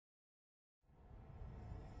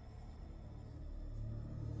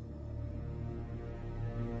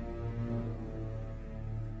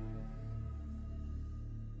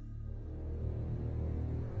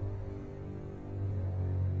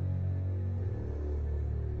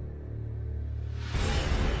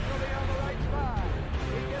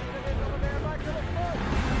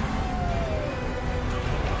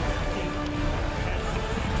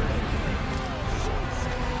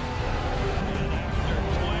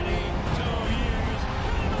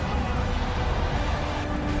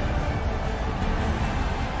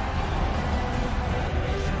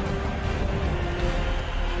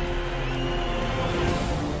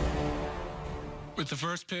With the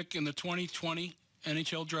first pick in the 2020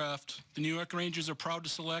 NHL Draft, the New York Rangers are proud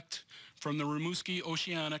to select from the Rimouski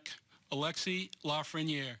Oceanic, Alexis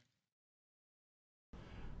Lafreniere.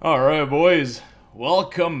 Alright boys,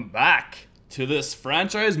 welcome back to this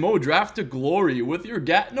franchise mode draft to glory with your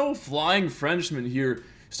Gatineau Flying Frenchmen here.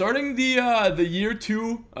 Starting the year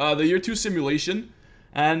two simulation,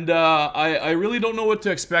 and I really don't know what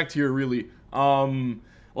to expect here really.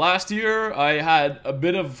 Last year, I had a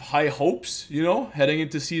bit of high hopes, you know, heading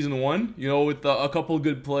into Season 1, you know, with a couple of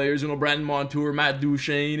good players, you know, Brandon Montour, Matt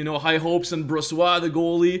Duchene, you know, high hopes, and Brossois, the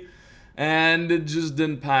goalie, and it just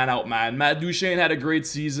didn't pan out, man. Matt Duchene had a great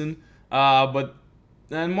season, and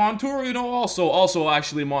Montour, you know, also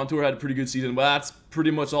actually Montour had a pretty good season, but that's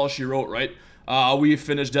pretty much all she wrote, right? We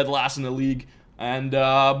finished dead last in the league. And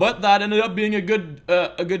but that ended up being a good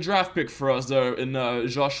draft pick for us there in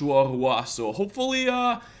Joshua Roy. So hopefully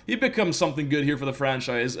he becomes something good here for the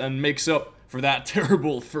franchise and makes up for that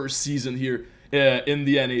terrible first season here in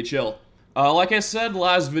the NHL. Like I said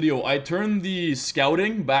last video, I turned the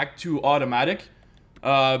scouting back to automatic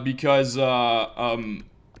because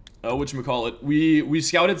whatchamacallit, we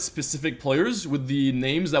scouted specific players with the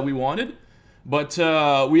names that we wanted. But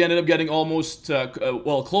we ended up getting almost,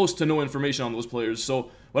 well, close to no information on those players.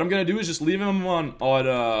 So what I'm going to do is just leave them on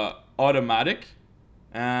automatic.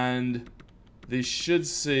 And they should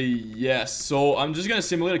say yes. So I'm just going to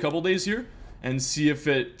simulate a couple days here and see if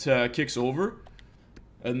it kicks over.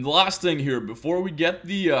 And the last thing here, before we get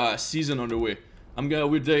the season underway, we're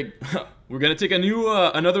going to take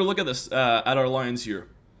another look at this, at our lines here.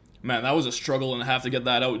 Man, that was a struggle and a half to get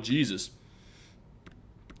that out. Jesus.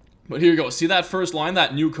 But here you go. See that first line,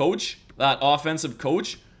 that new coach, that offensive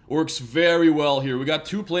coach, works very well here. We got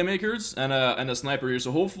two playmakers and a sniper here.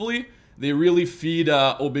 So hopefully they really feed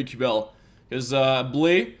Aubé-Kubel. Because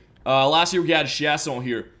Blais, last year we had Chiasson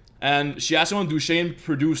here. And Chiasson and Duchene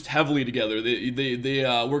produced heavily together. They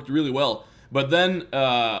worked really well. But then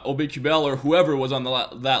Aubé-Kubel or whoever was on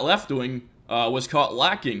that left wing was caught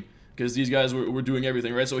lacking. Because these guys were doing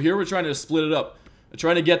everything, right? So here we're trying to split it up.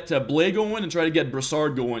 Trying to get Blais going and try to get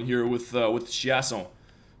Brassard going here with Chiasson.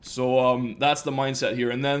 So that's the mindset here.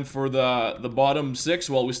 And then for the bottom six,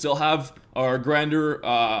 well, we still have our Grander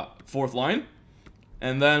fourth line.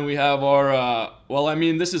 And then we have our, well, I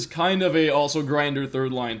mean, this is kind of a also Grinder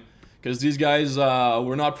third line. Because these guys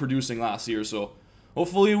were not producing last year. So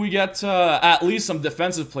hopefully we get at least some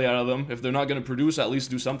defensive play out of them. If they're not going to produce, at least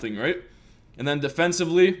do something, right? And then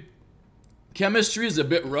defensively, chemistry is a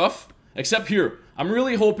bit rough. Except here, I'm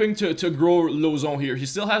really hoping to grow Lauzon here. He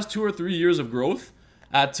still has 2 or 3 years of growth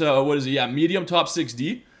at, what is he, yeah, medium top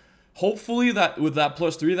 6D. Hopefully that with that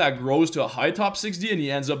 +3, that grows to a high top 6D and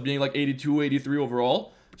he ends up being like 82, 83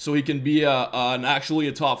 overall. So he can be actually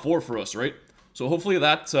a top 4 for us, right? So hopefully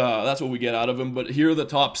that's what we get out of him. But here, the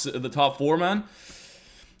top 4, man,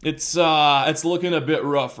 it's looking a bit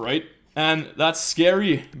rough, right? And that's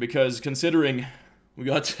scary because considering we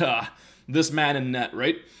got this man in net,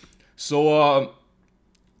 right? So,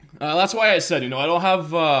 that's why I said, you know, I don't have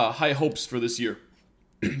high hopes for this year.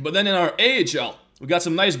 But then in our AHL, we got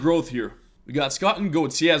some nice growth here. We got Scott and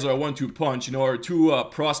Gauthier as our 1-2 punch, you know, our 2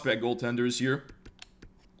 prospect goaltenders here.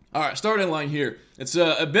 Alright, starting line here. It's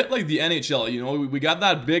a bit like the NHL, you know, we got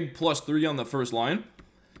that big +3 on the first line.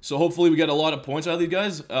 So hopefully we get a lot of points out of these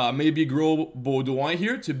guys. Maybe grow Baudouin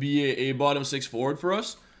here to be a bottom 6 forward for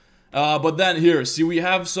us. But then here, see, we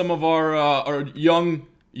have some of our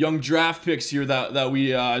young draft picks here that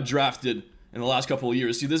we drafted in the last couple of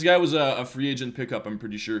years. See, this guy was a free agent pickup, I'm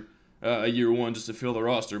pretty sure, a year 1 just to fill the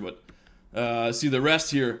roster. But see, the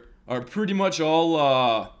rest here are pretty much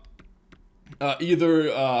all either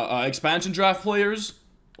expansion draft players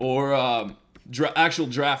or actual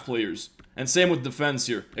draft players. And same with defense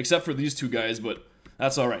here, except for these 2 guys, but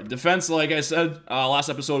that's alright. Defense, like I said, last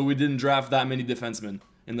episode, we didn't draft that many defensemen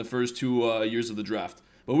in the first 2 years of the draft.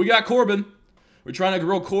 But we got Corbin. We're trying to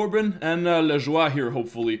grow Corbin and Lejoie here,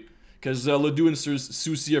 hopefully. Because Ledoux and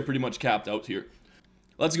Soucy are pretty much capped out here.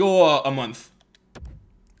 Let's go a month.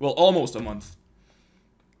 Well, almost a month.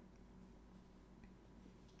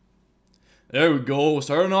 There we go.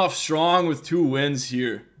 Starting off strong with 2 wins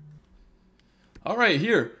here. Alright,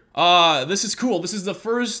 here. This is cool. This is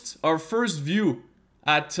our first view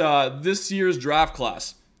at this year's draft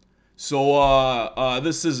class. So,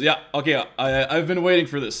 this is, yeah, okay, I've been waiting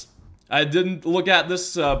for this. I didn't look at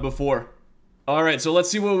this before. Alright, so let's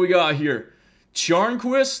see what we got here.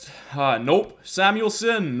 Charnquist? Nope.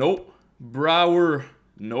 Samuelson? Nope. Brouwer?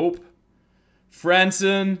 Nope.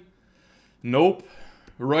 Franson? Nope.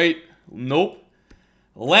 Wright? Nope.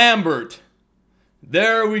 Lambert?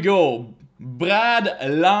 There we go. Brad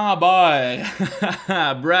Lambert.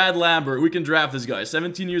 Brad Lambert. We can draft this guy.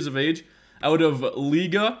 17 years of age. Out of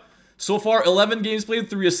Liga. So far, 11 games played,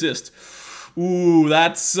 3 assists. Ooh,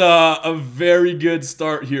 that's a very good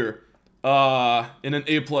start here. In an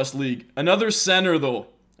A+ league. Another center, though.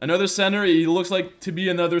 Another center. He looks like to be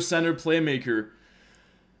another center playmaker.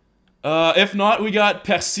 If not, we got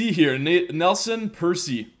Percy here. Nelson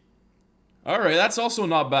Percy. Alright, that's also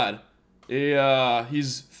not bad.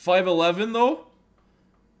 He's 5'11", though.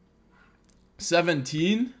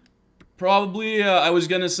 17. Probably, I was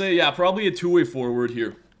gonna say, yeah, probably a two-way forward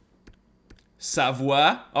here.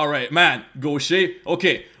 Savoie. Alright, man. Gaucher.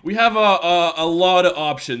 Okay, we have a lot of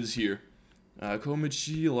options here.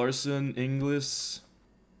 Komichi, Larson, Inglis.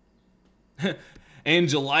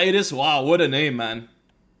 Angelitis. Wow, what a name, man.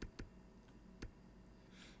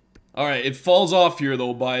 Alright, it falls off here,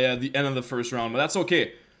 though, by the end of the first round. But that's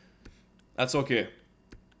okay. That's okay.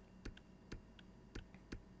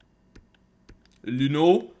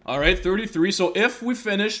 Luno. Alright, 33. So if we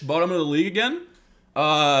finish bottom of the league again,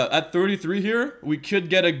 at 33 here, we could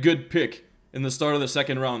get a good pick in the start of the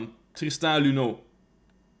second round. Tristan Luno.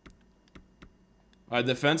 Alright,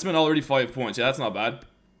 defenseman, already 5 points. Yeah, that's not bad.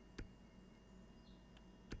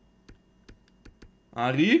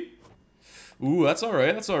 Henry. Ooh, that's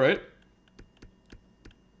alright, that's alright.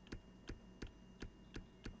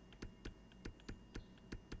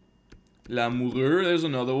 Lamoureux, there's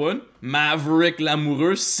another one. Maverick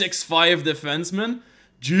Lamoureux, 6'5" defenseman.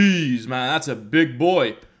 Jeez, man, that's a big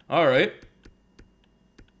boy. Alright.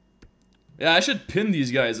 Yeah, I should pin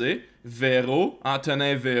these guys, eh? Vero,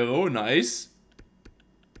 Antonin Vero, nice.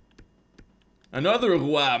 Another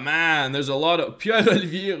Roy, man, there's a lot of...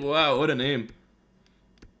 Pierre-Olivier Roy, what a name.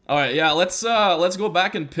 Alright, yeah, let's go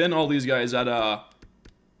back and pin all these guys that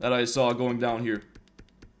I saw going down here.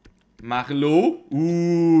 Marleau.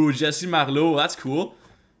 Ooh, Jesse Marleau. That's cool.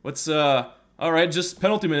 What's, alright, just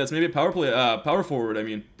penalty minutes. Maybe power play, power forward, I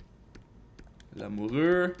mean.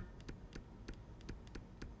 Lamoureux.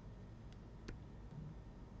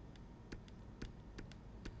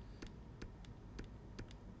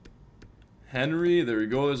 Henry. There we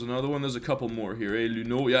go. There's another one. There's a couple more here. Eh,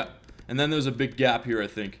 Luno. Yeah. And then there's a big gap here, I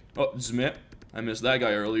think. Oh, Zmit. I missed that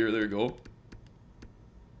guy earlier. There you go.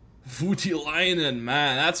 Voutilainen,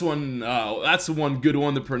 man, that's one good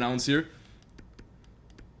one to pronounce here.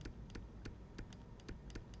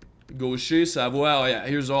 Gaucher, Savoie, oh yeah,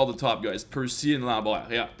 here's all the top guys. Percy and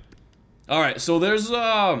Lambert, yeah. Alright, so there's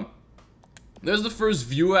the first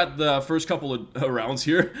view at the first couple of rounds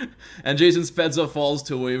here. And Jason Spezza falls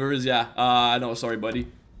to waivers, yeah. No, sorry, buddy.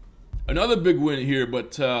 Another big win here,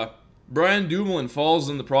 but Brian Dumoulin falls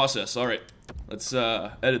in the process. Alright, let's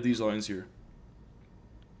edit these lines here.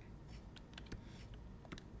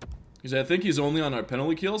 Because I think he's only on our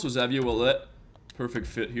penalty kill, so Xavier Ouellet, perfect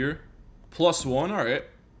fit here. +1, alright.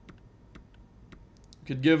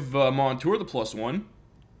 Could give Montour the +1.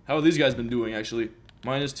 How have these guys been doing, actually?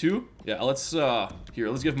 -2? Yeah, let's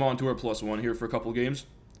give Montour +1 here for a couple games.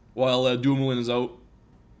 While Dumoulin is out.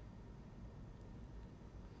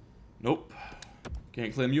 Nope.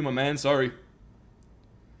 Can't claim you, my man, sorry.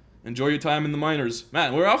 Enjoy your time in the minors.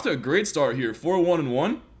 Man, we're off to a great start here.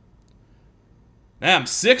 4-1-1. Damn,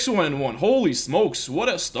 6-1-1. Holy smokes, what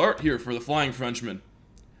a start here for the Flying Frenchmen.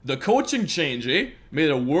 The coaching change, eh?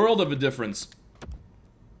 Made a world of a difference.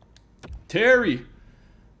 Terry.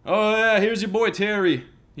 Oh, yeah, here's your boy, Terry.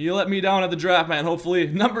 You let me down at the draft, man, hopefully.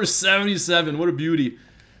 Number 77, what a beauty.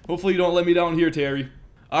 Hopefully you don't let me down here, Terry.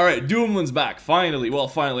 Alright, Dumoulin's back, finally. Well,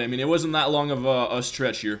 finally, I mean, it wasn't that long of a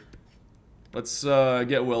stretch here. Let's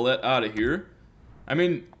get Ouellet out of here. I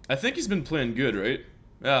mean, I think he's been playing good, right?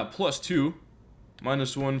 Yeah, +2.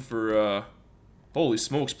 -1 for, holy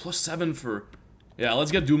smokes, +7 for... Yeah,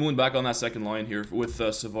 let's get Dumoulin back on that second line here with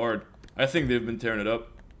Savard. I think they've been tearing it up.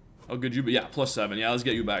 How good you be? Yeah, +7. Yeah, let's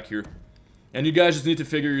get you back here. And you guys just need to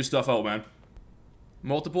figure your stuff out, man.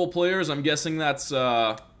 Multiple players, I'm guessing that's,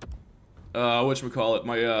 whatchamacallit,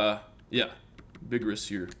 my, yeah, big risk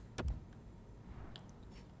here.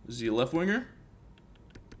 Is he a left winger?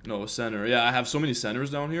 No, a center. Yeah, I have so many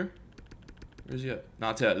centers down here. Where's he at?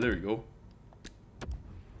 Not that. There you go.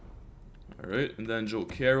 Alright, and then Joe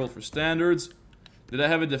Carroll for standards. Did I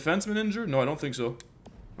have a defenseman injured? No, I don't think so.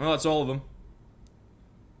 Well, that's all of them.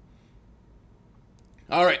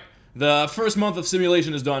 Alright, the first month of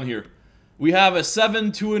simulation is done here. We have a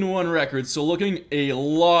 7-2-1 record, so looking a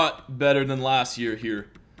lot better than last year here.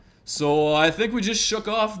 So I think we just shook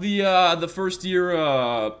off the first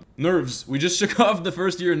year nerves. We just shook off the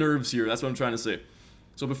first year nerves here. That's what I'm trying to say.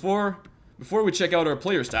 So before we check out our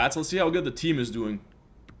player stats, let's see how good the team is doing.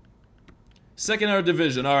 Second in our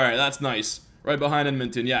division. All right, that's nice. Right behind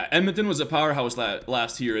Edmonton. Yeah, Edmonton was a powerhouse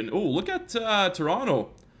last year. And, oh, look at Toronto.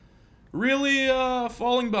 Really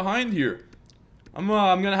falling behind here. I'm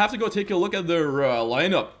going to have to go take a look at their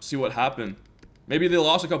lineup, see what happened. Maybe they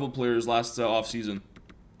lost a couple players last offseason.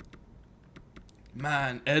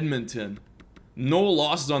 Man, Edmonton. No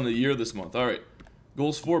losses on the year this month. All right.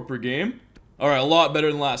 Goals for per game. All right, a lot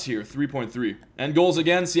better than last year, 3.3. And goals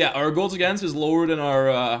against, yeah, our goals against is lower than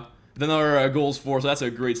our goals for, so that's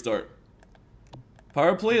a great start.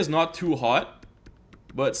 Power play is not too hot,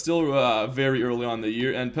 but still very early on in the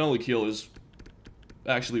year, and penalty kill is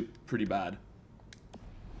actually pretty bad.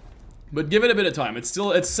 But give it a bit of time. It's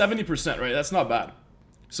 70%, right? That's not bad.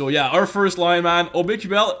 So yeah, our first line, man,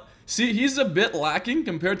 Aubé-Kubel. See, he's a bit lacking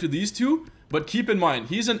compared to these two, but keep in mind,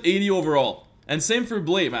 he's an 80 overall. And same for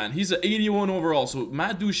Blake, man. He's an 81 overall. So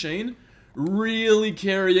Matt Duchene really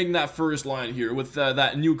carrying that first line here with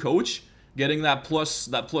that new coach. Getting that plus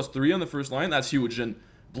 3 on the first line. That's huge. And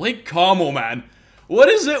Blake Como, man. What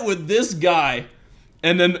is it with this guy?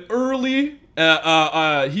 And then early,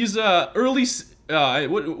 he's a early,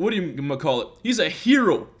 what do you call it? He's a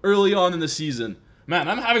hero early on in the season. Man,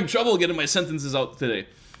 I'm having trouble getting my sentences out today.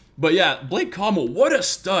 But yeah, Blake Como, what a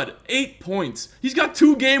stud. 8 points. He's got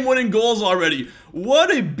 2 game-winning goals already.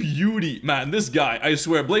 What a beauty. Man, this guy, I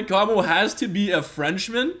swear, Blake Como has to be a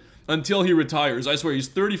Frenchman until he retires. I swear, he's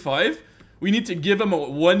 35. We need to give him a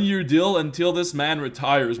 1-year deal until this man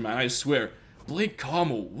retires, man. I swear. Blake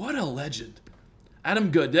Como, what a legend.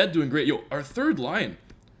 Adam Gaudette doing great. Yo, our third line.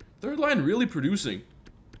 Third line really producing.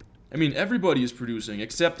 I mean, everybody is producing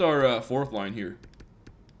except our fourth line here.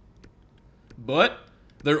 But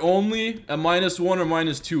they're only a -1 or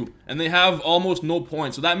 -2, and they have almost no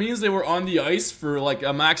points. So that means they were on the ice for like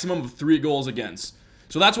a maximum of 3 goals against.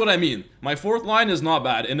 So that's what I mean. My fourth line is not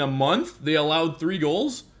bad. In a month, they allowed 3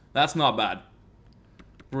 goals. That's not bad.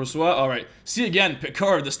 Brossoit, alright. See again,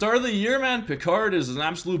 Picard. The start of the year, man, Picard is an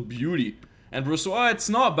absolute beauty. And Brossoit, it's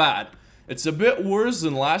not bad. It's a bit worse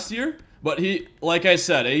than last year, but he, like I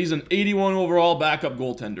said, he's an 81 overall backup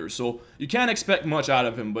goaltender. So you can't expect much out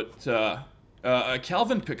of him, but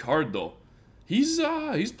Calvin Picard, though, he's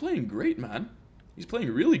playing great, man. He's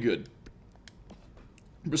playing really good.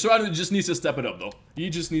 Brossoit just needs to step it up, though. He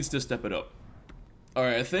just needs to step it up.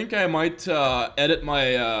 Alright, I think I might edit my,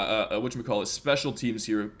 whatchamacallit, special teams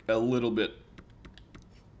here a little bit.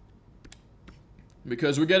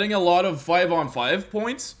 Because we're getting a lot of 5-on-5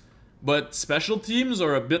 points, but special teams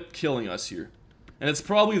are a bit killing us here. And it's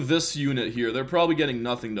probably this unit here. They're probably getting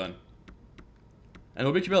nothing done. And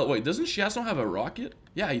Aubé-Kubel, wait, doesn't Chiasson have a rocket?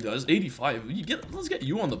 Yeah, he does. 85. Let's get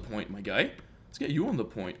you on the point, my guy. Let's get you on the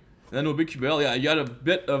point. And then Aubé-Kubel, yeah, you got a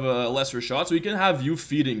bit of a lesser shot, so we can have you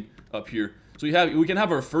feeding up here. So we can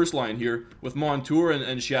have our first line here with Montour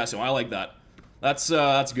and Chiasson. I like that. That's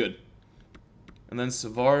good. And then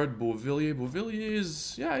Savard, Beauvillier. Beauvillier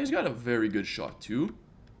is, yeah, he's got a very good shot too.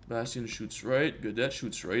 Bastien shoots right. Gaudette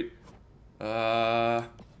shoots right.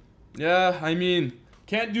 Yeah, I mean,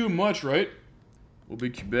 can't do much, right?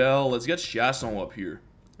 Aubé-Kubel, let's get Chiasson up here.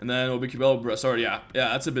 And then Aubé-Kubel, Brassard, yeah,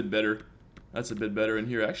 that's a bit better. That's a bit better in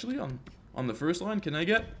here. Actually, on the first line, can I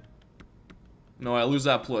get? No, I lose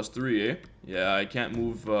that +3, eh? Yeah, I can't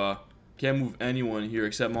move anyone here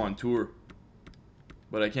except Montour.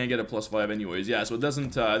 But I can't get a +5 anyways. Yeah, so it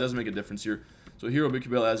doesn't make a difference here. So here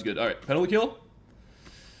Aubé-Kubel is good. All right, penalty kill.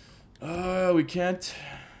 We can't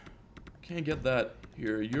get that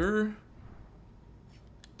here. Here,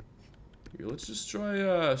 let's just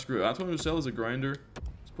try screw it. Antoine Roussel is a grinder.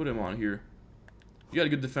 Let's put him on here. You got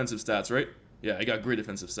good defensive stats, right? Yeah, I got great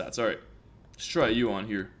defensive stats. All right, let's try you on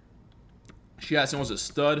here. Chiasson was a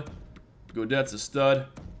stud. Gaudette's a stud.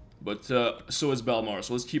 But so is Belmar.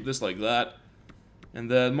 So let's keep this like that. And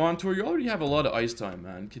then Montour, you already have a lot of ice time,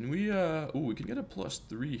 man. Can we, ooh, we can get a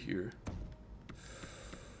 +3 here.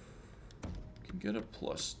 We can get a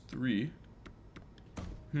 +3.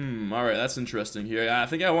 Alright, that's interesting here. I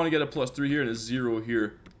think I want to get a +3 here and a 0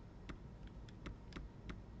 here.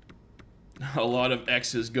 A lot of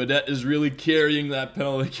X's. Gaudette is really carrying that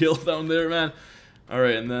penalty kill down there, man.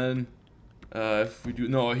 Alright, and then, if we do,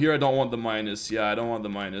 no, here I don't want the minus. Yeah, I don't want the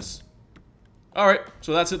minus. Alright,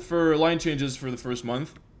 so that's it for line changes for the first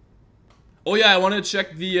month. Oh yeah, I wanted to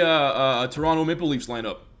check the Toronto Maple Leafs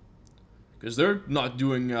lineup. Because they're not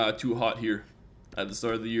doing too hot here at the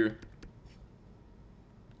start of the year.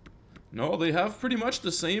 No, they have pretty much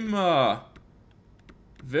the same,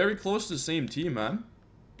 very close to the same team, man.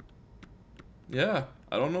 Yeah,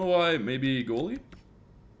 I don't know why, maybe goalie?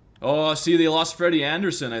 Oh, see, they lost Freddie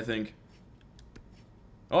Anderson, I think.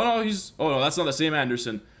 Oh no, that's not the same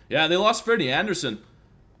Anderson. Yeah, they lost Freddie Anderson.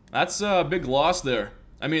 That's a big loss there.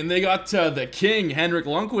 I mean, they got the king, Henrik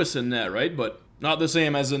Lundqvist, in net, right? But not the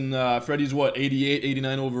same as in Freddie's, what, 88,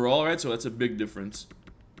 89 overall, right? So that's a big difference.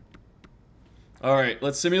 Alright,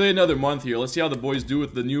 let's simulate another month here. Let's see how the boys do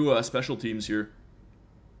with the new special teams here.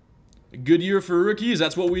 A good year for rookies.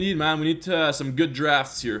 That's what we need, man. We need some good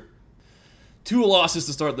drafts here. 2 losses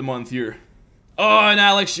to start the month here. Oh, and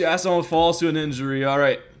Alex Chasson falls to an injury.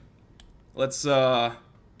 Alright. Let's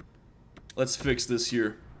fix this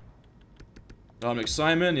here. Dominic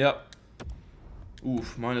Simon, yep.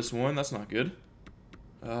 Oof, -1. That's not good.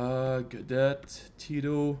 Gadet,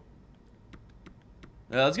 Tito.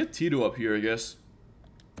 Yeah, let's get Tito up here, I guess.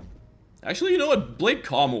 Actually, you know what? Blake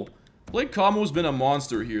Como. Blake Como's been a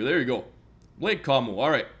monster here. There you go. Blake Como.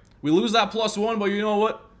 Alright. We lose that +1, but you know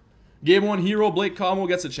what? Game 1 hero, Blake Como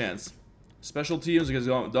gets a chance. Special teams against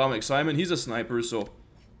Dominic Simon. He's a sniper, so...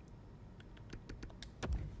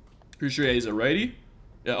 Pretty sure he's a righty.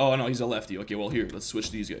 Yeah, oh no, he's a lefty. Okay, well here, let's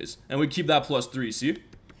switch these guys. And we keep that +3, see?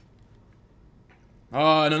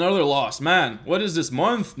 And another loss. Man, what is this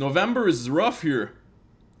month? November is rough here.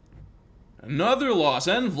 Another loss,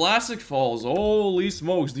 and Vlasic falls. Holy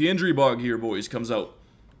smokes, the injury bug here, boys, comes out.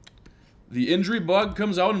 The injury bug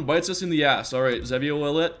comes out and bites us in the ass. Alright, Xavier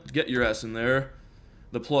Ouellet, get your ass in there.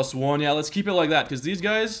 The +1, yeah, let's keep it like that, because these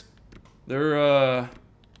guys, they've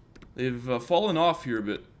fallen off here a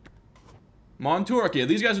bit. Montour, okay,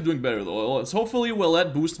 these guys are doing better, though. Let's hopefully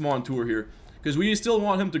Ouellet boost Montour here, because we still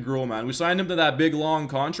want him to grow, man. We signed him to that big, long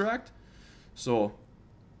contract, so...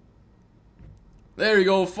 There you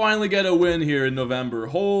go, finally get a win here in November.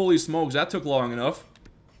 Holy smokes, that took long enough.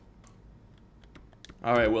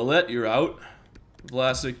 Alright, Ouellet, you're out.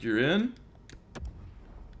 Vlasic, you're in.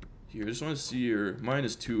 Here, I just want to see your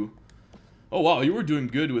 -2. Oh, wow, you were doing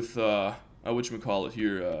good with, whatchamacallit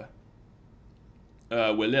here,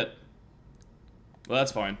 Ouellet. Well,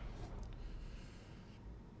 that's fine.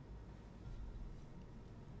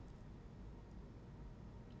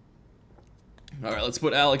 Alright, let's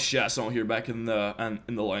put Alex Chasson here back in the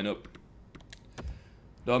lineup.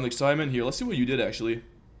 Dominic Simon here. Let's see what you did, actually.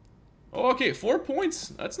 Oh, okay, 4 points.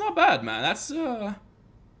 That's not bad, man. That's, that's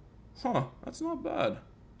not bad.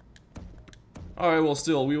 Alright, well,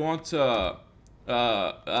 still, we want, Alex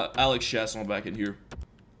Chasson back in here.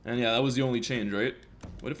 And yeah, that was the only change, right?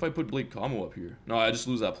 What if I put Blake Como up here? No, I just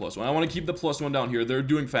lose that +1. I want to keep the +1 down here. They're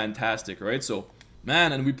doing fantastic, right? So...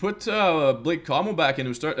 Man, and we put Blake Como back in.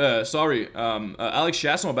 We start, Alex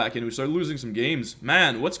Chasson back in. We started losing some games.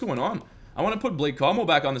 Man, what's going on? I want to put Blake Como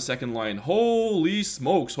back on the second line. Holy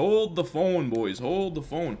smokes! Hold the phone, boys. Hold the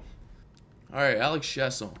phone. All right, Alex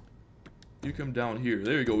Chasson, you come down here.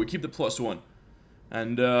 There you go. We keep the +1,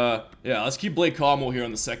 and yeah, let's keep Blake Como here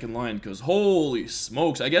on the second line because holy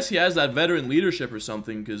smokes! I guess he has that veteran leadership or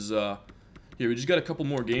something. Because here we just got a couple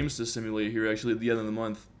more games to simulate here. Actually, at the end of the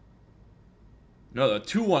month. Another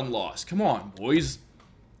 2-1 loss. Come on, boys.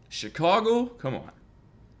 Chicago? Come on.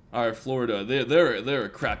 Alright, Florida. They're a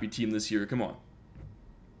crappy team this year. Come on.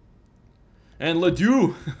 And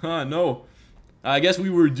Ledoux. No. I guess we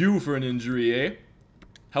were due for an injury, eh?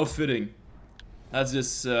 How fitting. That's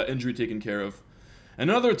this injury taken care of.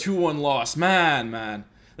 Another 2-1 loss. Man.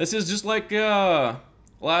 This is just like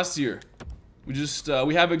last year.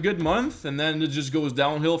 We have a good month, and then it just goes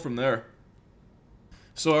downhill from there.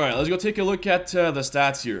 So, alright, let's go take a look at the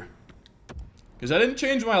stats here. Because I didn't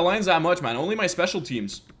change my lines that much, man. Only my special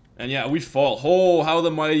teams. And yeah, we fall. Oh, how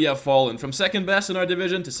the mighty have fallen. From second best in our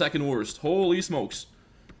division to second worst. Holy smokes.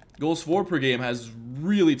 Goals for per game has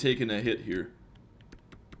really taken a hit here.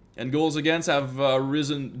 And goals against have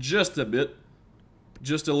risen just a bit.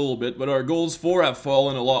 Just a little bit. But our goals for have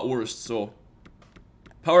fallen a lot worse, so...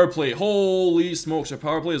 Power play. Holy smokes. Our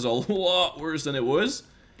power play is a lot worse than it was.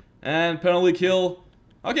 And penalty kill...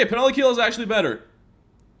 Okay, penalty kill is actually better.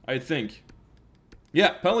 I think.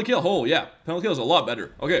 Yeah, penalty kill. Oh, yeah. Penalty kill is a lot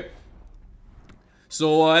better. Okay.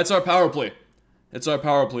 So, it's our power play. It's our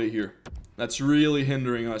power play here. That's really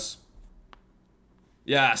hindering us.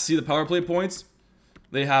 Yeah, see the power play points?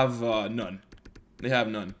 They have none. They have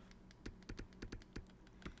none.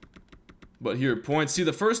 But here, points. See,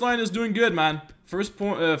 the first line is doing good, man. First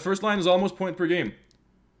line is almost point per game.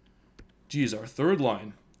 Jeez, our third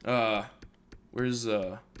line. Where's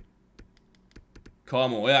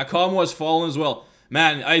Como? Yeah, Como has fallen as well.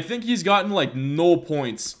 Man, I think he's gotten like no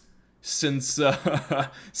points since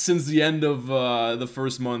since the end of the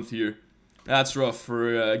first month here. That's rough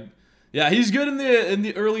for yeah, he's good in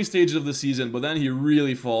the early stages of the season, but then he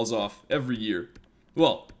really falls off every year.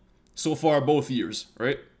 Well, so far both years,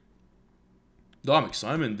 right? Dominic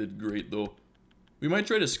Simon did great though. We might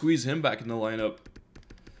try to squeeze him back in the lineup.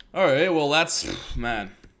 Alright, well that's...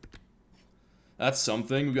 Man. That's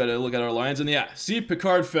something. We got to look at our lines. And yeah, see,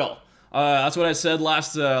 Picard fell. That's what I said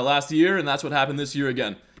last year, and that's what happened this year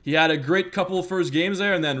again. He had a great couple of first games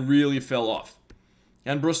there, and then really fell off.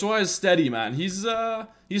 And Brossoit is steady, man. He's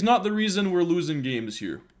not the reason we're losing games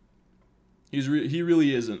here. He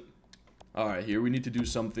really isn't. All right, here we need to do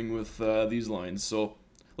something with these lines. So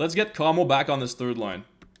let's get Como back on this third line.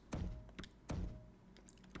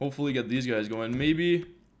 Hopefully get these guys going. Maybe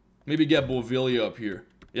get Beauvillier up here.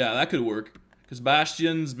 Yeah, that could work. Because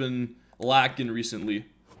Bastian's been lacking recently.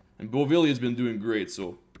 And Beauvillier's been doing great,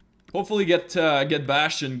 so hopefully get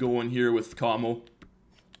Bastian going here with Como.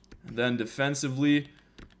 And then defensively,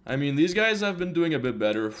 I mean, these guys have been doing a bit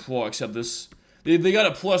better. Well, except this. They got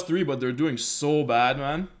a +3, but they're doing so bad,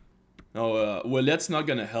 man. No, Ouellet's not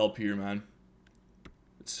gonna help here, man.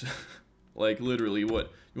 It's like literally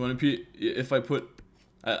what you want to be. If I put,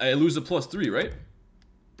 I lose the +3, right?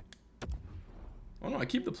 Oh no, I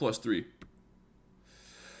keep the +3.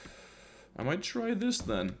 I might try this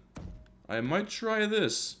then. I might try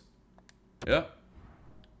this. Yeah.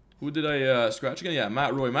 Who did I scratch again? Yeah,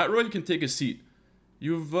 Matt Roy. Matt Roy, you can take a seat.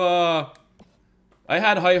 You've I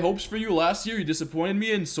had high hopes for you last year. You disappointed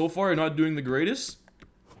me, and so far you're not doing the greatest.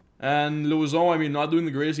 And Lauzon, I mean, not doing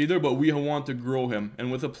the greatest either, but we want to grow him.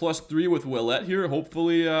 And with a +3 with Ouellet here,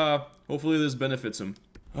 hopefully this benefits him.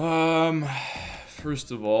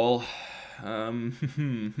 First of all, man,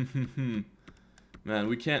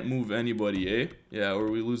 we can't move anybody, eh? Yeah,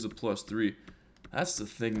 or we lose a +3. That's the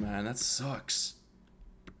thing, man. That sucks.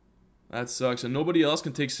 That sucks. And nobody else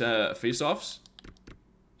can take face-offs?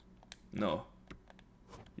 No.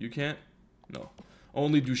 You can't? No.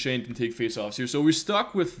 Only Duchesne can take face-offs here. So we're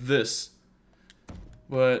stuck with this.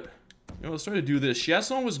 But, you know, let's try to do this.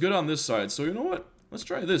 Chasson was good on this side. So, you know what? Let's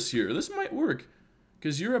try this here. This might work.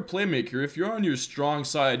 Because you're a playmaker. If you're on your strong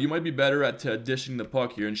side, you might be better at dishing the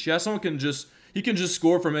puck here. And Chasson can just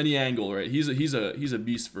score from any angle, right? He's a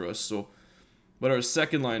beast for us. So, but our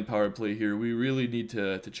second line power play here, we really need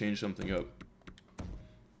to change something up.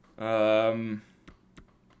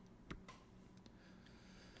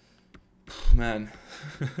 Man,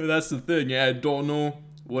 that's the thing. Yeah, I don't know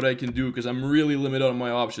what I can do because I'm really limited on my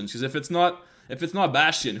options. Because if it's not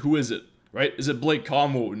Bastian, who is it? Right? Is it Blake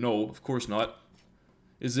Como? No, of course not.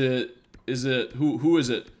 Is it who is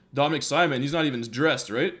it? Dominic Simon? He's not even dressed,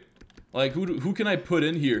 right? Like who can I put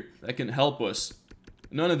in here that can help us?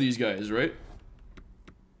 None of these guys, right?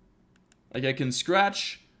 Like I can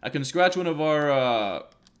scratch one of our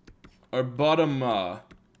bottom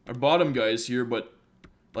guys here, but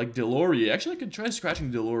like Delorier. Actually, I could try scratching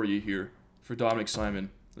Delorier here for Dominic Simon.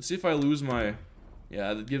 Let's see if I lose my...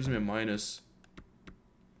 Yeah, that gives me a minus.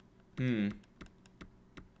 Yeah,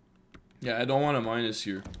 I don't want a minus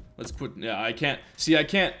here. Let's put... Yeah, I can't... See, I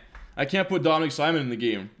can't put Dominic Simon in the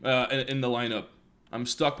game, in the lineup. I'm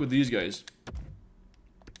stuck with these guys.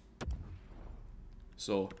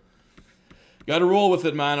 So, gotta roll with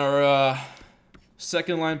it, man. Our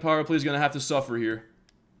second line power play is gonna have to suffer here.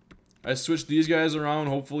 I switched these guys around.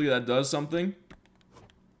 Hopefully that does something.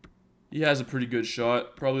 He has a pretty good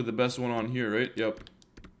shot. Probably the best one on here, right? Yep.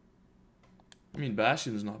 I mean,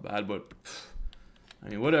 Bastian's not bad, but... I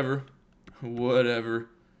mean, whatever. Whatever.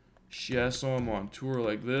 Chasson on tour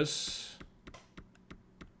like this.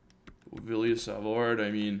 Villiers Savard, I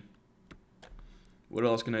mean... What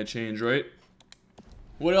else can I change, right?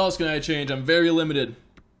 What else can I change? I'm very limited.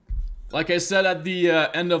 Like I said at the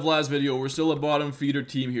end of last video, we're still a bottom feeder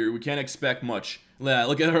team here. We can't expect much. Yeah,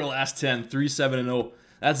 look at our last 10, 3-7-0.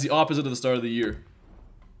 That's the opposite of the start of the year.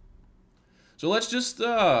 So let's just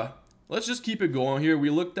keep it going here. We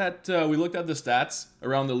looked at the stats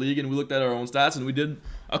around the league, and we looked at our own stats, and we did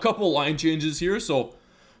a couple line changes here. So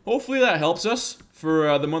hopefully that helps us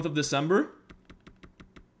for the month of December.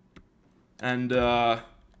 And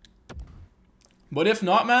but if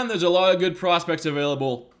not, man, there's a lot of good prospects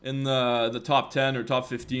available in the top 10 or top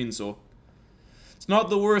 15, so it's not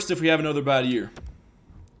the worst if we have another bad year.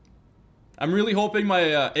 I'm really hoping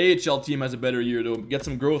my AHL team has a better year, though. Get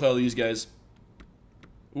some growth out of these guys.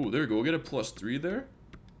 Ooh, there we go. Get a +3 there.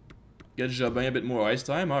 Get Jabin a bit more ice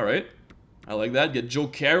time. All right. I like that. Get Joe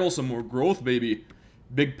Carroll some more growth, baby.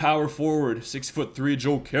 Big power forward. 6'3"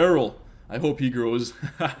 Joe Carroll. I hope he grows.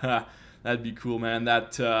 That'd be cool, man.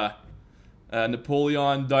 That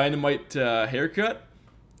Napoleon Dynamite haircut.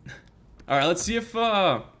 All right, let's see if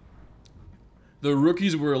the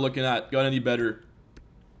rookies we're looking at got any better.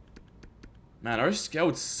 Man, our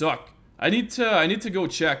scouts suck. I need to go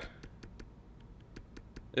check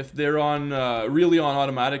if they're on really on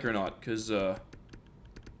automatic or not, because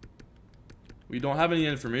we don't have any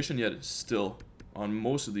information yet still on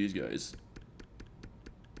most of these guys.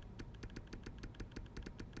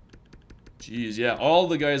 Jeez, yeah, all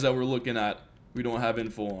the guys that we're looking at, we don't have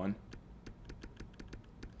info on.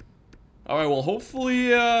 Alright, well,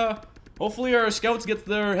 hopefully our scouts get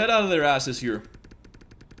their head out of their asses here.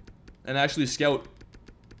 And actually scout.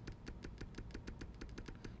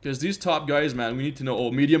 Because these top guys, man, we need to know. Oh,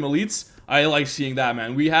 medium elites? I like seeing that,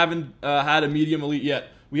 man. We haven't had a medium elite yet.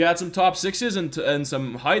 We had some top 6s and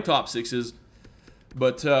some high top 6s.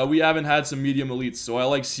 But we haven't had some medium elites, so I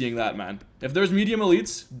like seeing that, man. If there's medium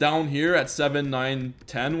elites down here at 7, 9,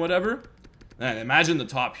 10, whatever, man, imagine the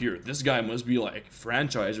top here. This guy must be like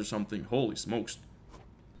franchise or something. Holy smokes.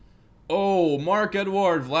 Oh,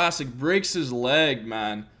 Marc-Edouard Vlasic breaks his leg,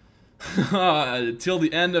 man. Till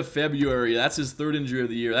the end of February. That's his 3rd injury of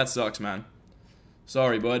the year. That sucks, man.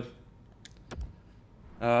 Sorry, bud.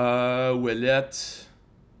 Ouellette.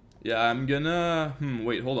 Yeah, I'm gonna...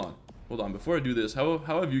 wait, hold on. Hold on, before I do this, how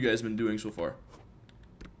have you guys been doing so far?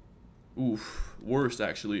 Oof, worst,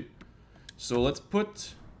 actually. So let's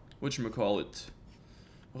put... whatchamacallit?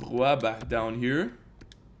 Roy back down here.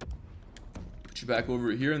 Put you back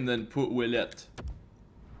over here, and then put Ouellette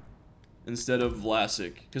instead of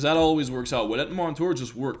Vlasic, because that always works out. Ouellette and Montour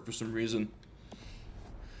just work for some reason.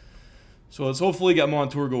 So let's hopefully get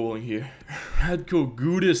Montour going here. Radko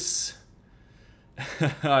Gudas.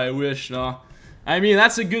 I wish, nah. I mean,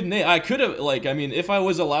 that's a good name. I could have, like, I mean, if I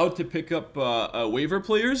was allowed to pick up waiver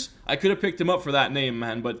players, I could have picked him up for that name,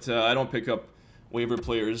 man, but I don't pick up waiver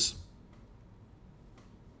players.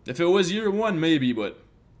 If it was year 1, maybe, but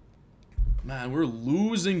man, we're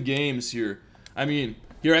losing games here. I mean,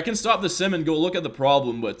 here, I can stop the sim and go look at the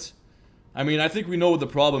problem, but I mean, I think we know what the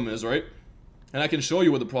problem is, right? And I can show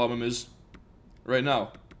you what the problem is right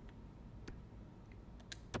now.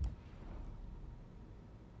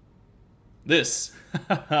 This.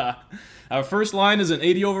 Our first line is an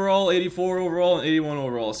 80 overall, 84 overall, and 81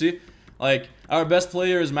 overall. See? Like, our best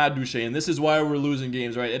player is Matt Duchene. This is why we're losing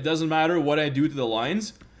games, right? It doesn't matter what I do to the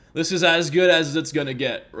lines. This is as good as it's gonna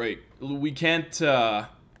get, right? We can't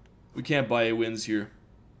buy wins here.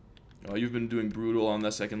 Oh, you've been doing brutal on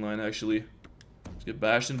that second line, actually. Let's get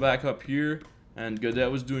Bastion back up here. And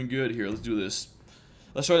Godet was doing good here. Let's do this.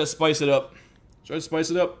 Let's try to spice it up. Try to spice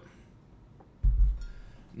it up.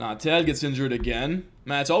 Nah, Ted gets injured again.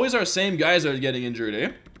 Man, it's always our same guys that are getting injured,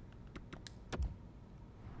 eh?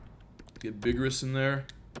 Get Bigris in there.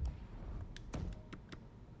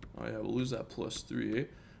 Oh yeah, we'll lose that +3, eh?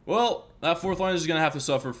 Well, that 4th line is going to have to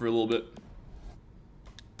suffer for a little bit.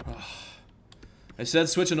 I said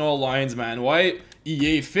switching all lines, man. Why?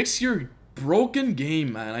 EA, fix your broken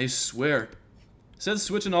game, man. I swear. I said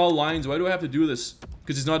switching all lines. Why do I have to do this?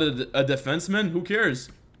 Because he's not a defenseman? Who cares?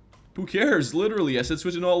 Who cares? Literally, I said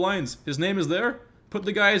switching all lines. His name is there. Put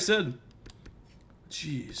the guy I said.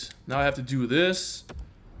 Jeez. Now I have to do this.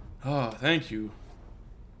 Oh, thank you.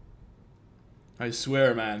 I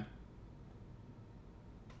swear, man.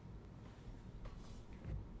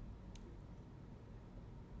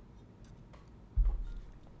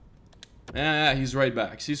 Ah, he's right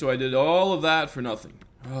back. See, so I did all of that for nothing.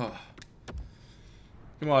 Oh.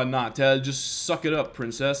 Come on, not Ted. Just suck it up,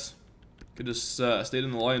 princess. Could just stayed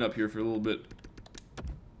in the lineup here for a little bit.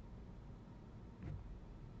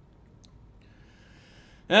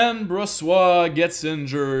 And Brossois gets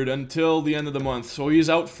injured until the end of the month. So he's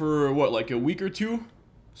out for, what, like a week or 2?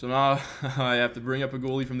 So now I have to bring up a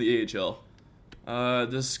goalie from the AHL.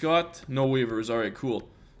 Does Scott? No waivers. Alright, cool.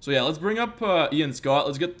 So yeah, let's bring up Ian Scott.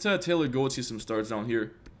 Let's get Taylor Gauthier some starts down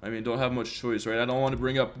here. I mean, don't have much choice, right? I don't want to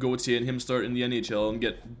bring up Gauthier and him start in the NHL and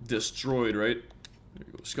get destroyed, right? There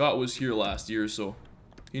you go. Scott was here last year, so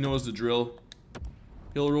he knows the drill.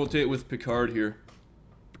 He'll rotate with Picard here.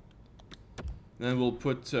 Then we'll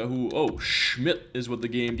put who? Oh, Schmidt is what the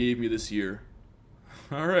game gave me this year.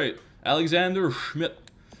 Alright, Alexander Schmidt.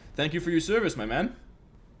 Thank you for your service, my man.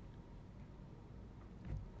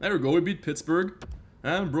 There we go, we beat Pittsburgh.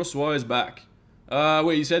 And Brossois is back.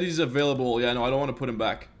 Wait, he said he's available. Yeah, no, I don't want to put him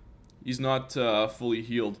back. He's not fully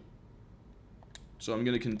healed. So I'm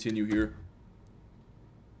going to continue here.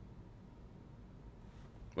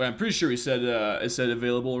 Wait, I'm pretty sure he said it said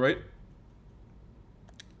available, right?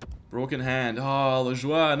 Broken hand. Oh,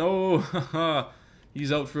 Lajoie, no.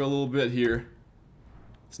 He's out for a little bit here.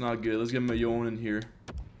 It's not good. Let's give him a Yon in here.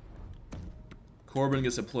 Corbin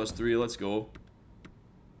gets a +3. Let's go.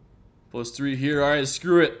 +3 here. Alright,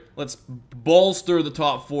 screw it. Let's bolster the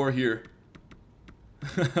top 4 here.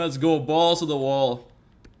 Let's go balls to the wall.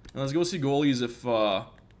 And let's go see goalies if...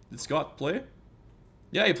 did Scott play?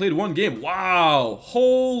 Yeah, he played 1 game. Wow!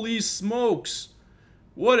 Holy smokes!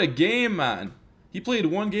 What a game, man. He played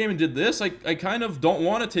 1 game and did this? I kind of don't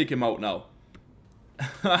want to take him out now.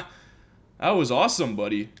 That was awesome,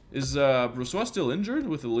 buddy. Is Brossoit still injured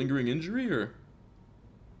with a lingering injury, or?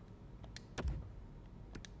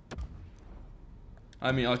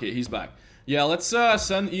 I mean, okay, he's back. Yeah, let's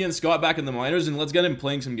send Ian Scott back in the minors and let's get him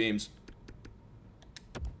playing some games.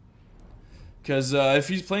 Because if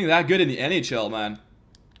he's playing that good in the NHL, man,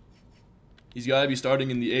 he's got to be starting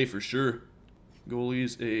in the A for sure.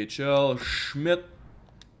 Goalies, AHL, Schmidt.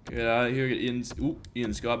 Get out of here, get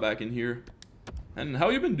Ian Scott back in here. And how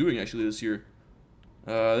you been doing actually this year?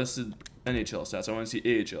 This is NHL stats. I want to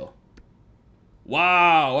see AHL.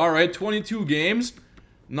 Wow, alright, 22 games,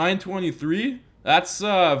 923. That's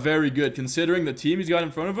very good considering the team he's got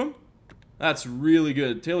in front of him. That's really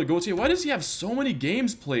good. Taylor Gauthier, why does he have so many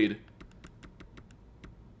games played?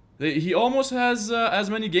 He almost has as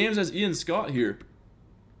many games as Ian Scott here.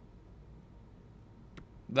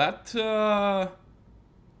 That,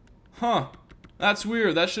 huh. That's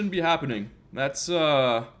weird. That shouldn't be happening. That's,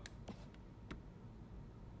 I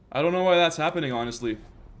don't know why that's happening, honestly.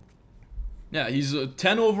 Yeah, he's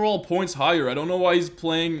 10 overall points higher. I don't know why he's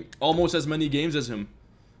playing almost as many games as him.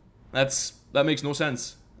 That makes no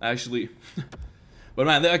sense, actually. But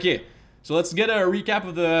man, okay. So let's get a recap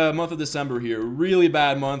of the month of December here. Really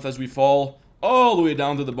bad month as we fall all the way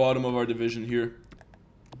down to the bottom of our division here.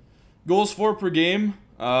 Goals for per game.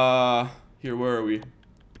 Here, where are we?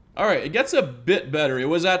 Alright, it gets a bit better. It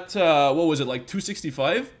was at, what was it, like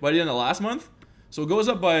 265 by the end of last month? So it goes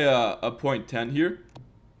up by a .10 here.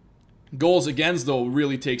 Goals against, though,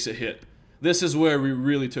 really takes a hit. This is where we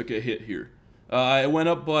really took a hit here. It went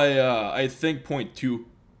up by, I think, .2.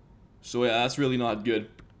 So yeah, that's really not good.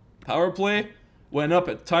 Power play went up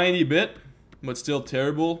a tiny bit, but still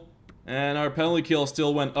terrible. And our penalty kill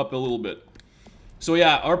still went up a little bit. So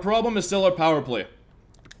yeah, our problem is still our power play.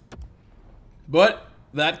 But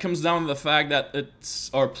that comes down to the fact that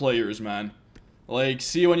it's our players, man. Like,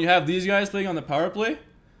 see, when you have these guys playing on the power play,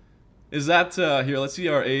 is that, here, let's see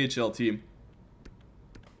our AHL team.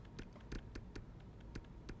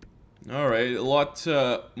 Alright, a lot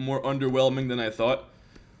more underwhelming than I thought.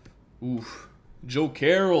 Oof. Joe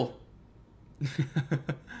Carroll.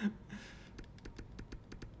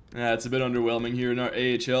 Yeah, it's a bit underwhelming here in our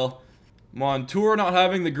AHL. Montour not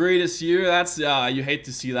having the greatest year. That's, you hate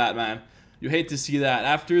to see that, man. You hate to see that.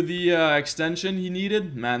 After the extension he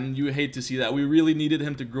needed, man, you hate to see that. We really needed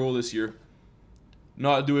him to grow this year.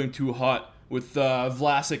 Not doing too hot with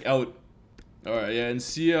Vlasic out. Alright, yeah, and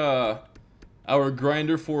see our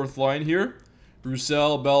grinder fourth line here.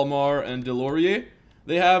 Roussel, Belmar, and Delorier.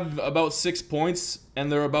 They have about 6 points,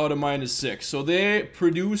 and they're about a -6. So they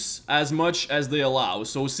produce as much as they allow.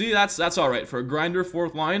 So see, that's alright. For a grinder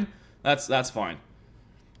fourth line, that's fine.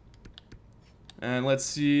 And let's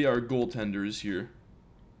see our goaltenders here.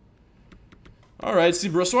 Alright, see,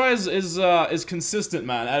 Brossoit is consistent,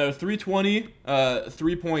 man. At a 320,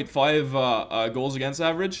 3.5 goals against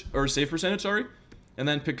average, or save percentage, sorry. And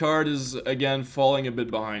then Picard is, again, falling a bit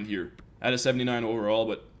behind here. At a 79 overall,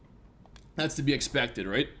 but that's to be expected,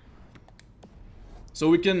 right? So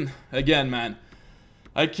we can, again, man,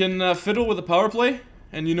 I can fiddle with the power play,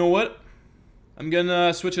 and you know what? I'm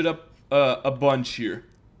gonna switch it up a bunch here.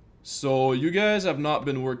 So you guys have not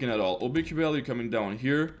been working at all. Aubé-Kubel, you're coming down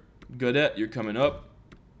here. Godet, you're coming up.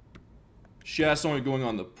 Chasson, you're going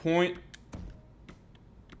on the point.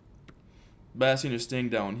 Bastien, you're staying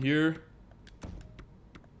down here.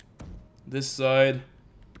 This side.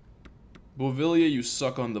 Beauvillier, you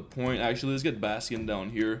suck on the point. Actually, let's get Bastien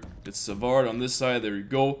down here. Get Savard on this side. There you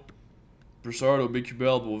go. Broussard,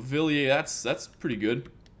 Aubé-Kubel, Beauvillier. That's pretty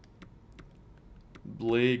good.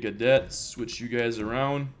 Blais, Godet. Switch you guys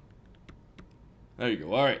around. There you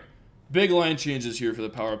go. Alright. Big line changes here for the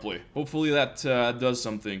power play. Hopefully that does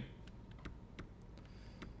something.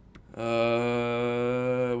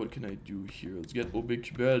 What can I do here? Let's get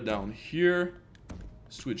Aubé-Kubel down here.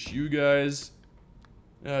 Switch you guys.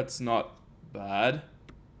 That's not bad.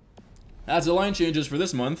 That's the line changes for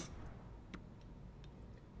this month.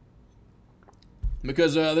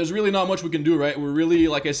 Because there's really not much we can do, right? We're really,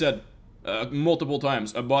 like I said, multiple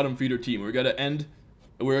times, a bottom feeder team. We're gonna end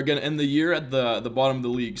the year at the bottom of the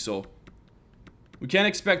league, so we can't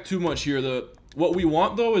expect too much here. What we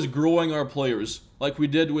want though is growing our players, like we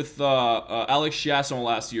did with Alex Chasson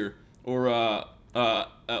last year, or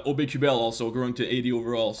Aubé-Kubel also growing to 80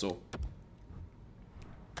 overall. So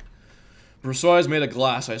Brossoit is made of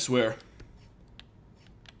glass, I swear.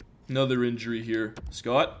 Another injury here,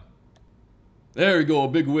 Scott. There we go, a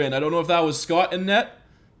big win. I don't know if that was Scott in net,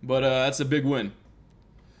 but that's a big win.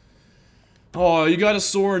 Oh, you got a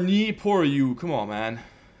sore knee? Poor you. Come on, man.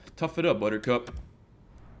 Tough it up, Buttercup.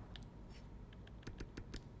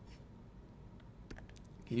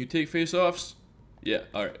 Can you take face-offs? Yeah,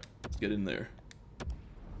 alright. Let's get in there.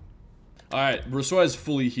 Alright, Brossois is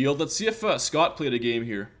fully healed. Let's see if Scott played a game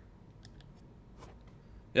here.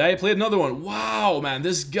 Yeah, he played another one. Wow, man,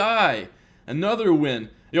 this guy. Another win.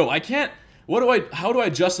 Yo, I can't... How do I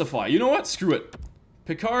justify? You know what? Screw it.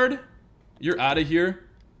 Picard, you're out of here.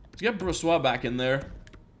 Let's get Brossois back in there.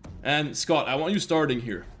 And Scott, I want you starting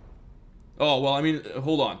here. Oh, well, I mean,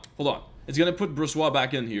 hold on. It's gonna put Brossois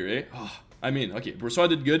back in here, eh? Oh, I mean, okay, Brossois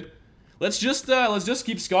did good. Let's just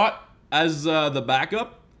keep Scott as the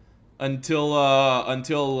backup until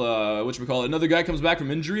whatchamacallit, another guy comes back from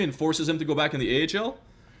injury and forces him to go back in the AHL.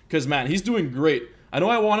 Because, man, he's doing great. I know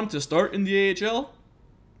I want him to start in the AHL,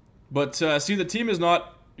 but see, the team is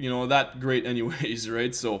not, you know, that great anyways,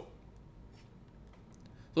 right? So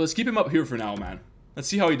let's keep him up here for now, man. Let's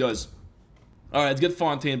see how he does. All right, let's get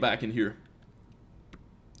Fontaine back in here.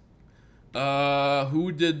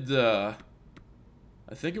 Who did I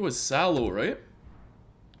think it was Salo, right?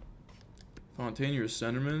 Fontaine, your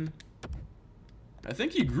centerman. I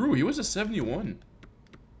think he grew. He was a 71.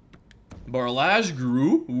 Barlage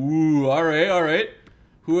grew. Ooh, alright.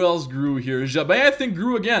 Who else grew here? Jabin, I think,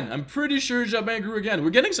 grew again. I'm pretty sure Jabin grew again. We're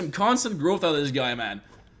getting some constant growth out of this guy, man.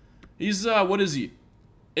 He's, what is he?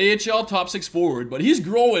 AHL top 6 forward, but he's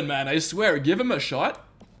growing, man. I swear. Give him a shot,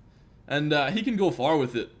 and he can go far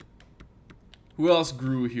with it. Who else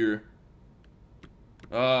grew here?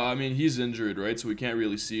 I mean, he's injured, right? So we can't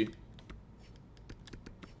really see.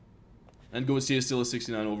 And Gauthier is still a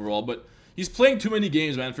 69 overall, but he's playing too many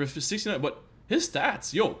games, man, for 69. But his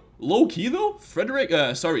stats, yo, low key though.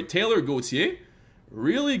 Taylor Gauthier,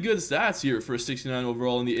 really good stats here for a 69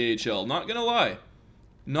 overall in the AHL. Not gonna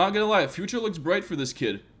lie, future looks bright for this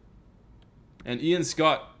kid. And Ian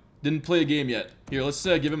Scott didn't play a game yet. Here, let's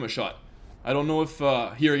give him a shot. I don't know if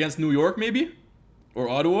here against New York maybe, or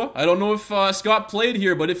Ottawa. I don't know if Scott played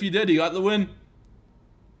here, but if he did, he got the win.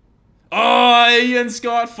 Oh, Ian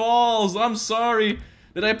Scott falls. I'm sorry.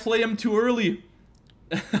 Did I play him too early?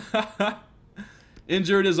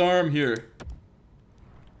 Injured his arm here.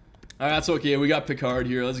 Alright, that's okay. We got Picard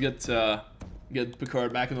here. Let's get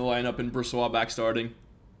Picard back in the lineup and Brossois back starting.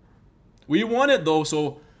 We won it though,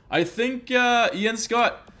 so I think Ian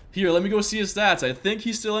Scott... Here, let me go see his stats. I think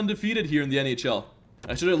he's still undefeated here in the NHL.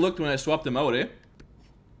 I should have looked when I swapped him out, eh?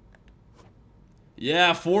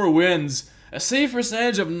 Yeah, 4 wins. A save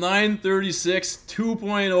percentage of 936,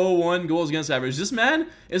 2.01 goals against average. This man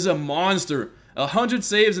is a monster. 100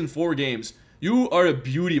 saves in 4 games. You are a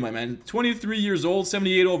beauty, my man. 23 years old,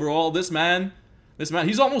 78 overall. This man,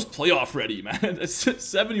 he's almost playoff ready, man. It's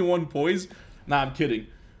 71 poise. Nah, I'm kidding.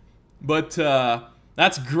 But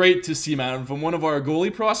that's great to see, man. From one of our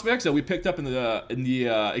goalie prospects that we picked up in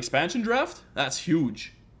the expansion draft. That's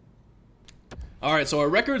huge. All right, so our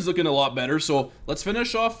record's looking a lot better. So let's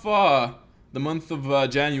finish off the month of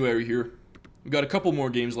January here. We've got a couple more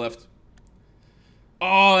games left.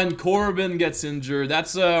 Oh, and Corbin gets injured.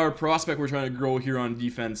 That's our prospect we're trying to grow here on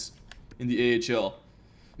defense in the AHL.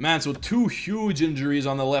 Man, so 2 huge injuries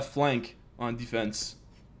on the left flank on defense.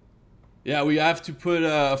 Yeah, we have to put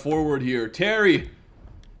a forward here. Terry.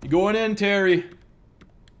 You going in, Terry?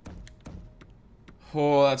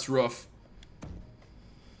 Oh, that's rough.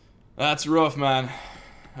 That's rough, man.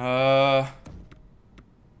 Oh,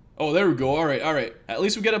 there we go. Alright. At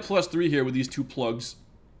least we get a +3 here with these 2 plugs.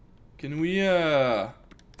 Can we,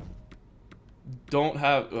 don't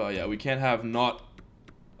have... Oh, yeah, we can't have not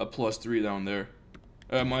a +3 down there.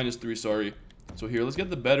 -3, sorry. So here, let's get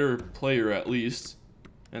the better player at least.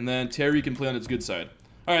 And then Terry can play on its good side.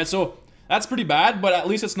 Alright, so that's pretty bad, but at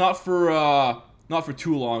least it's not for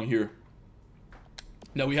too long here.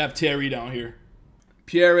 No, we have Terry down here.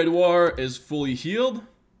 Pierre-Edouard is fully healed.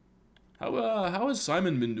 How has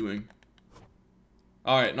Simon been doing?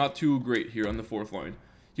 Alright, not too great here on the 4th line.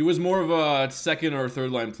 He was more of a 2nd or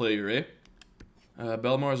 3rd line player, eh?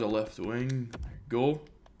 Bellemar's a left wing. There you go.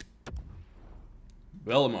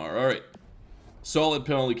 Bellemare, alright. Solid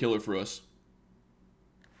penalty killer for us.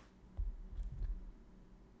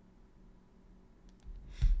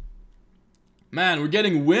 Man, we're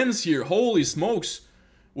getting wins here. Holy smokes.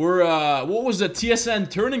 We're, what was the TSN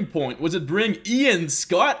turning point? Was it bring Ian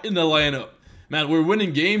Scott in the lineup? Man, we're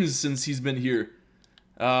winning games since he's been here.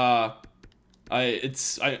 I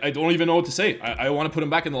don't even know what to say. I want to put him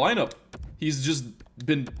back in the lineup. He's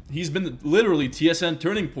been literally TSN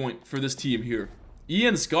turning point for this team here.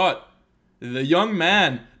 Ian Scott, the young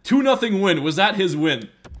man, 2-0 win. Was that his win?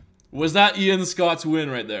 Was that Ian Scott's win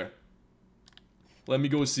right there? Let me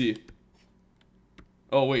go see.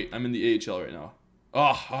 Oh wait, I'm in the AHL right now.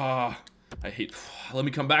 I hate... Let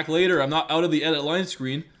me come back later. I'm not out of the edit line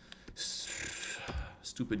screen.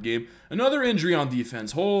 Stupid Stupid game. Another injury on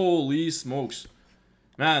defense. Holy smokes.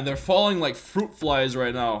 Man, they're falling like fruit flies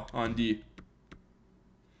right now on D.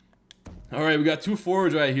 Alright, we got 2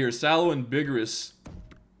 forwards right here. Salo and Bigris.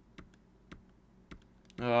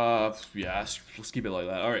 Yeah, let's keep it like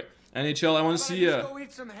that. Alright. NHL, I want to see... Go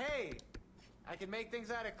eat some hay. I can make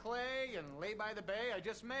things out of clay and lay by the bay. I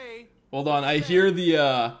just may. Hold on, I hear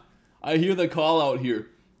the call out here.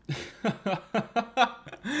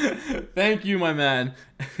 Thank you, my man.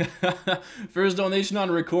 First donation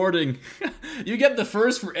on recording. You get the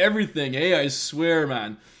first for everything, eh? I swear,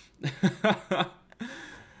 man.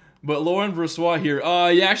 But Laurent Brossoit here.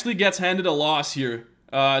 He actually gets handed a loss here.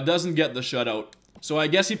 Doesn't get the shutout. So I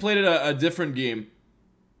guess he played a different game.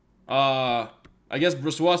 I guess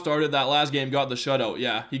Brossoit started that last game, got the shutout.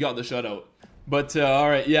 Yeah, he got the shutout. But,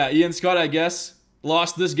 alright, yeah, Ian Scott, I guess,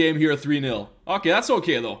 lost this game here 3-0. Okay, that's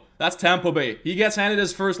okay, though. That's Tampa Bay. He gets handed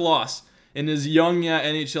his first loss in his young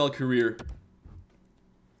NHL career.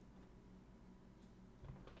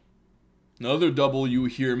 Another W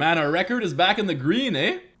here. Man, our record is back in the green,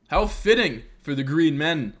 eh? How fitting for the green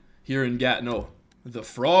men here in Gatineau. The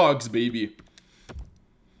Frogs, baby.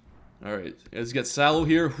 Alright, let's get Salo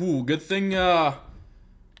here. Ooh, good thing,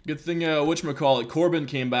 whatchamacallit, Corbin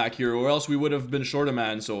came back here, or else we would have been short a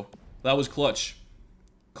man, so that was clutch.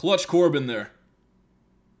 Clutch Corbin there.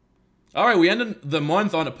 Alright, we ended the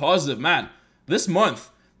month on a positive. Man, this month,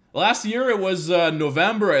 last year it was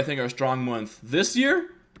November, I think, our strong month. This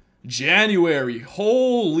year, January.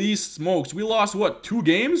 Holy smokes. We lost, what, 2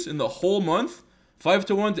 games in the whole month?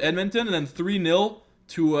 5-1 to Edmonton, and then 3-0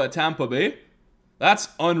 to Tampa Bay. That's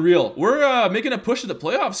unreal. We're making a push to the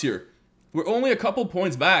playoffs here. We're only a couple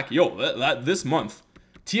points back. Yo, this month.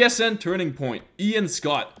 TSN turning point. Ian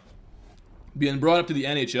Scott being brought up to the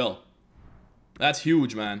NHL. That's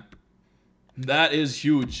huge, man. That is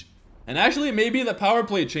huge. And actually, maybe the power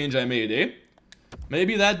play change I made, eh?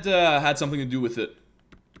 Maybe that had something to do with it.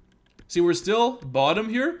 See, we're still bottom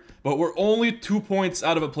here, but we're only 2 points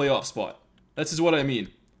out of a playoff spot. This is what I mean.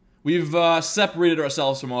 We've separated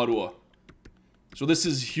ourselves from Ottawa. So this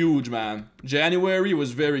is huge, man. January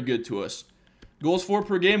was very good to us. Goals for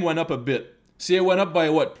per game went up a bit. See, it went up by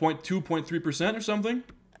what, 0.2, 0.3% or something?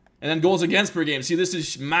 And then goals against per game. See, this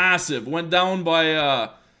is massive. Went down by,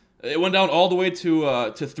 it went down all the way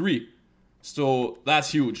to 3. So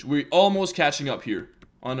that's huge. We're almost catching up here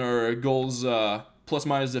on our goals plus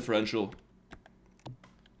minus differential.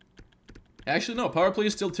 Actually, no, power play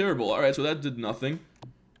is still terrible. Alright, so that did nothing.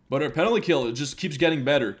 But our penalty kill, it just keeps getting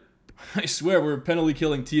better. I swear we're a penalty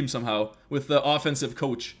killing team somehow with the offensive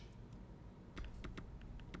coach.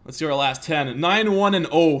 Let's see our last 10.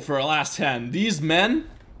 9-1-0 for our last 10. These men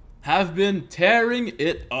have been tearing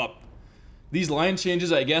it up. These line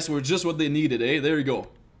changes, I guess, were just what they needed, eh? There you go.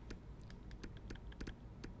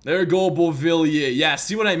 There you go, Beauvillier. Yeah,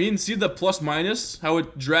 see what I mean? See the plus minus? How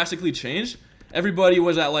it drastically changed? Everybody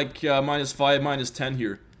was at like -5, -10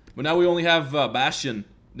 here. But now we only have Bastian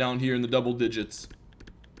down here in the double digits.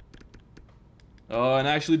 And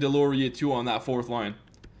actually Delorier too on that 4th line.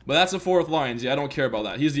 But that's the 4th line. Yeah, I don't care about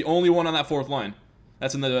that. He's the only one on that 4th line.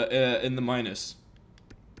 That's in the minus.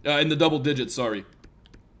 In the double digits, sorry.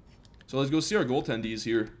 So let's go see our goaltendees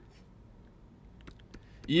here.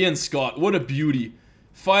 Ian Scott, what a beauty.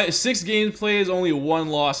 6 games plays, only 1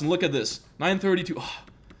 loss. And look at this. 932.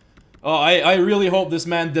 Oh, I really hope this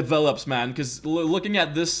man develops, man. Because looking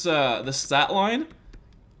at this the stat line...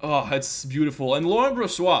 Oh, it's beautiful. And Laurent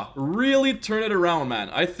Brossoit really turned it around, man.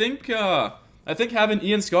 I think having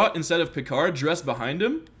Ian Scott instead of Picard dressed behind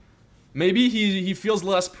him, maybe he feels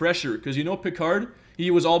less pressure. Because, you know, Picard, he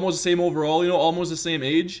was almost the same overall, you know, almost the same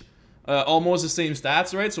age, almost the same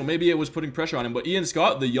stats, right? So maybe it was putting pressure on him. But Ian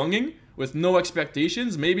Scott, the younging, with no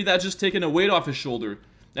expectations, maybe that's just taking a weight off his shoulder.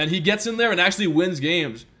 And he gets in there and actually wins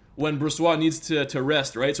games when Brossoit needs to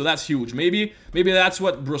rest, right? So that's huge. Maybe that's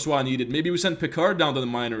what Brossoit needed. Maybe we send Picard down to the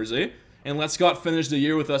minors, eh? And let Scott finish the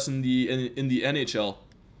year with us in the NHL.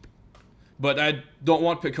 But I don't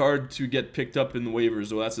want Picard to get picked up in the waivers,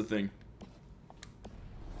 though. That's the thing.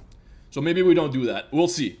 So maybe we don't do that. We'll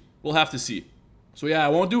see. We'll have to see. So yeah, I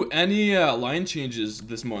won't do any line changes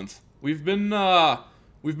this month. We've been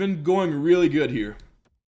going really good here.